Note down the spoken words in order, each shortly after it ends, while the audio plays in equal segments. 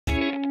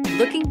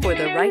Looking for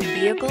the right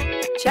vehicle?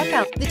 Check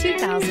out the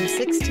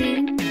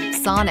 2016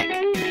 Sonic.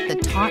 The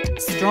taut,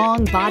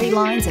 strong body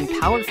lines and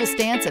powerful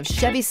stance of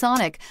Chevy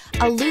Sonic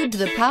allude to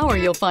the power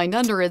you'll find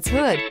under its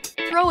hood.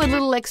 Throw a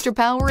little extra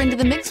power into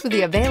the mix with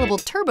the available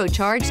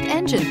turbocharged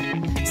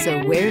engine.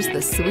 So where's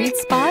the sweet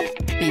spot?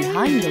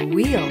 Behind the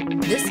wheel.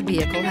 This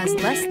vehicle has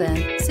less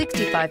than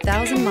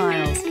 65,000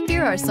 miles.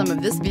 Here are some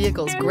of this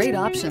vehicle's great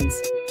options: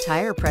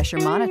 tire pressure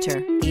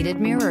monitor, heated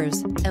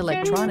mirrors,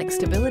 electronic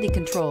stability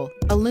control,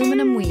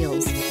 aluminum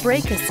wheels,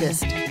 brake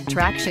assist,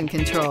 traction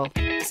control,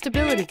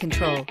 stability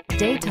control,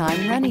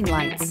 daytime running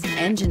lights,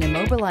 engine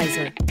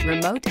immobilizer,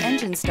 remote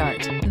engine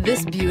start.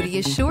 This beauty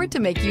is sure to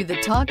make you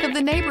the talk of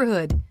the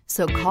neighborhood.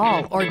 So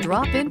call or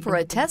drop in for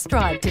a test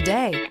drive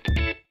today.